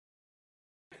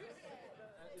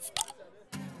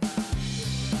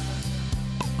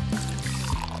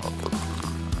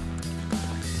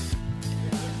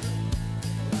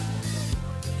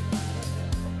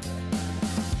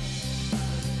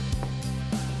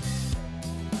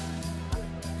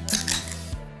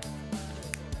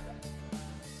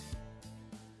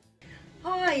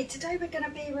Hi, today we're going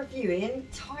to be reviewing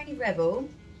Tiny Rebel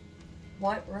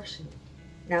White Russian.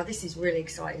 Now this is really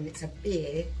exciting. It's a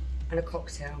beer and a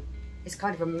cocktail. It's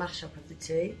kind of a mashup of the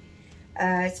two.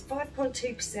 It's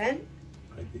 5.2%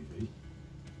 ABV.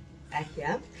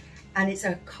 Yeah, and it's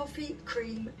a coffee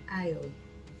cream ale.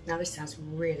 Now this sounds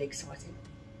really exciting.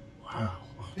 Wow.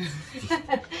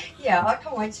 Yeah, I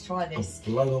can't wait to try this.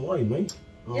 I'm blown away, mate.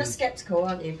 You're sceptical,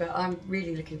 aren't you? But I'm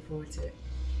really looking forward to it.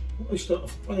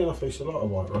 Funny enough, I used to like a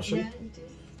White Russian. Yeah, you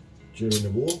do. During the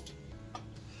war.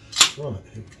 Right,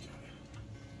 here we go.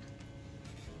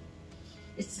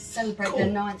 It's to celebrate Cool. their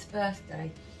 9th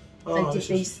birthday. Oh, They did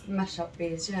these mash-up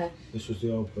beers, yeah. This was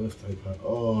the old birthday pack.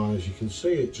 Oh, as you can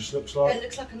see, it just looks like It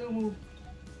looks like a normal,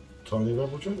 Tiny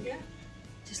Rebel drink. yeah,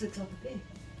 just looks like a beer.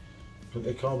 Plenty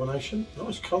of carbonation.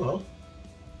 Nice colour.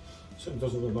 Certainly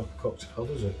doesn't look like a cocktail,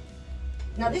 does it?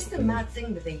 Now this is the mad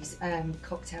thing with these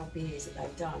cocktail beers that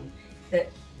they've done,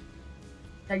 that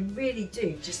they really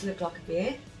do just look like a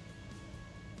beer.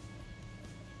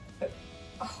 But,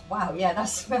 oh wow, yeah, that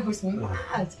smells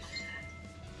mad.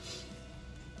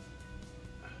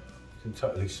 You can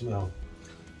totally smell,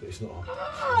 but it's not.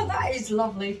 Oh, that is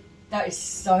lovely. That is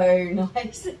so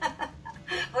nice.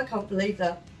 I can't believe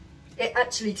that. It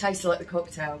actually tastes like the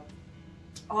cocktail.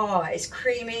 Oh, it's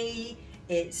creamy.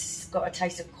 It's got a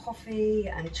taste of coffee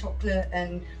and chocolate,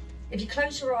 and if you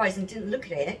close your eyes and didn't look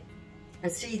at it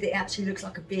and see that it actually looks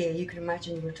like a beer, you can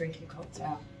imagine you were drinking a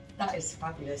cocktail. That is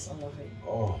fabulous. I love it.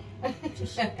 Oh,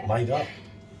 just made up.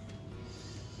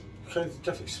 You can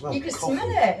definitely smell. You can coffee. smell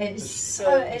it.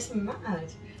 It's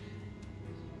mad.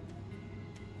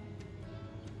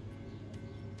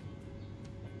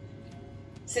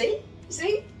 See,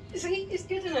 it's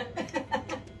good, isn't it?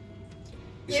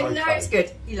 It's You okay. know it's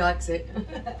good. He likes it.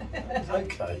 It's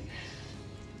okay.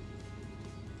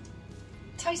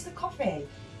 Taste the coffee,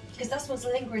 because that's what's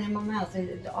lingering in my mouth.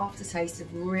 The aftertaste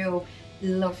of real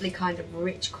lovely kind of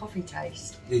rich coffee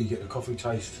taste. Yeah, you get the coffee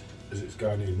taste as it's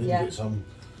going in. Then Yeah. you get some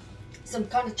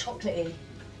kind of chocolatey.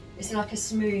 It's like a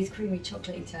smooth, creamy,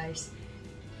 chocolatey taste.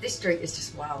 This drink is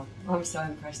just wow. I'm so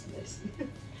impressed with this.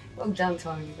 Well done,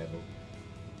 Tiny Rebel.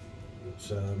 It's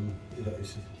yeah,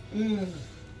 it's Mm.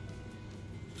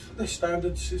 for their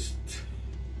standards.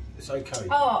 It's okay.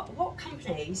 Oh, what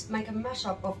companies make a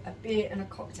mashup of a beer and a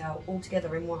cocktail all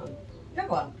together in one? No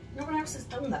one. No one else has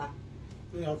done that.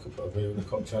 Yeah, I could put a beer and a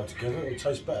cocktail together. It would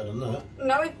taste better than that.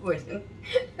 No, it wouldn't.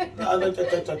 No,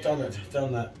 they've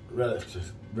done that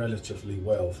relatively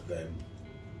well for them.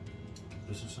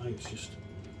 As I say, it's just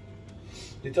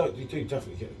you do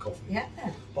definitely get the coffee. Yeah.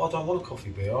 But I don't want a coffee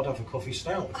beer. I'd have a coffee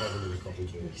stout if I wanted a coffee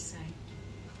beer.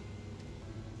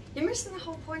 You're missing the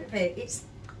whole point of it. It's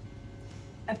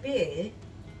a beer,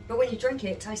 but when you drink it,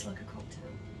 it tastes like a cocktail.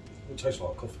 It tastes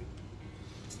like coffee.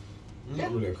 Yeah.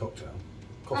 Not really a cocktail.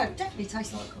 Oh, Coffee. it definitely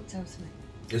tastes like a cocktail to me.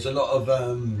 There's a lot of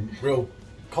real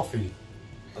coffee,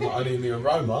 and not only in the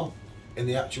aroma, in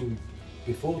the actual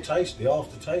before taste, the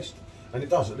after taste, and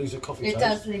it leaves a coffee taste. It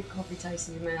does leave coffee taste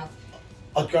in your mouth.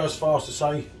 I'd go as far as to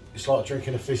say it's like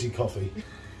drinking a fizzy coffee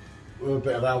with a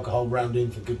bit of alcohol round in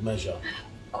for good measure.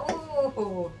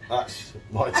 Oh! That's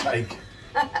my take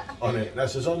on it.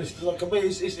 That's as honest as I can be.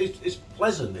 It's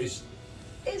pleasant. It's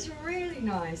really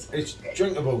nice. It's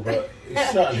drinkable, but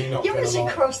it's certainly not. You're actually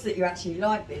like, cross that you actually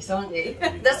like this, aren't you?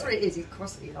 That's what it is. He's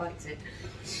cross that he likes it.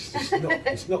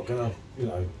 It's not gonna, you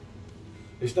know,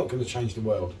 it's not gonna change the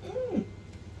world. Mm.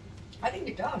 I think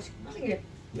it does. I think it.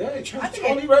 Yeah, it changed. I think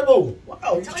Tiny Rebel. Wow,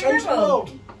 it's Tiny changed the Rebel.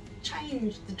 world.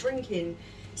 Changed the drinking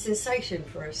sensation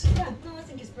for us. Yeah, no, I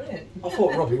think it's brilliant. I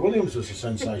thought Robbie Williams was a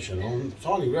sensation on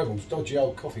Tiny Rebel's dodgy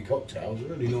old coffee cocktails.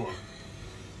 Really not.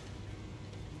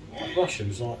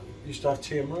 Russians like used to have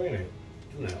Tia Marie in it,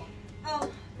 didn't it?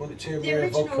 Oh, Wasn't it Tia the Marie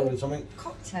vodka original and something?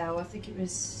 cocktail, I think it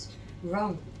was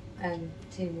rum and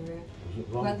Tia Maria. Was it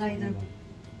rum? Weren't they the?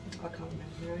 I can't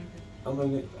remember either. I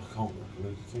mean, I can't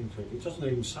really think of it. It doesn't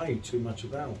even say too much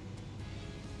about.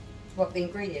 What, the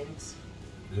ingredients?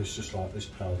 It's just like this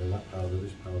powder, that powder,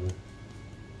 this powder.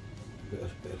 Bit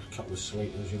of a couple of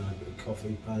sweeteners, you know, a bit of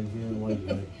coffee, bang, yeah, away you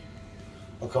go.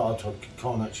 I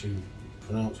can't actually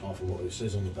pronounce half of what it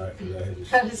says on the back of the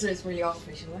head. So it's really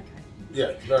artificial, okay.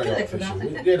 Yeah, very Good for artificial.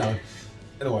 that. You know.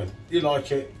 Anyway, you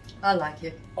like it? I like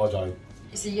it. I don't.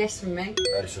 It's a yes from me.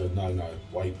 It's a no,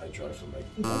 way Pedro for me.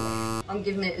 I'm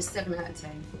giving it a 7 out of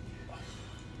 10.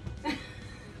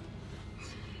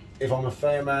 if I'm a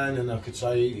fair man and I could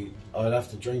say I'd have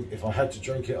to drink, if I had to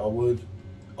drink it, I would.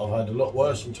 I've had a lot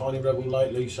worse from Tiny Rebel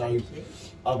lately, so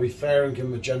I'll be fair and give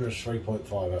them a generous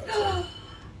 3.5 out of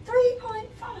 10.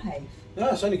 3.5? No,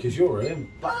 it's only because you're here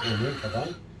and back in the I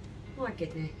don't. My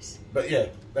goodness. But yeah,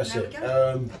 that's it.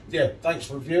 Yeah, thanks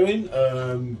for viewing.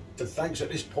 Thanks at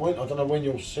this point. I don't know when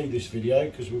you'll see this video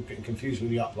because we're getting confused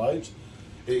with the uploads.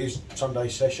 It is Sunday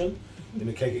session in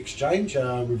the Keg Exchange.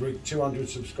 We've reached 200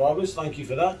 subscribers. Thank you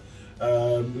for that.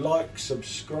 Like,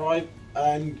 subscribe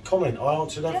and comment. I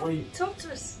answered every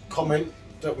comment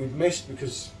that we've missed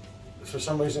because for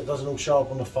some reason it doesn't all show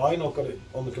up on the phone. I've got it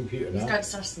on the computer now. He's going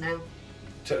sus now.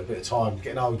 Took a bit of time,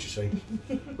 getting old you see.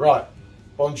 Right,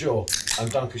 bonjour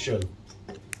and danke schön.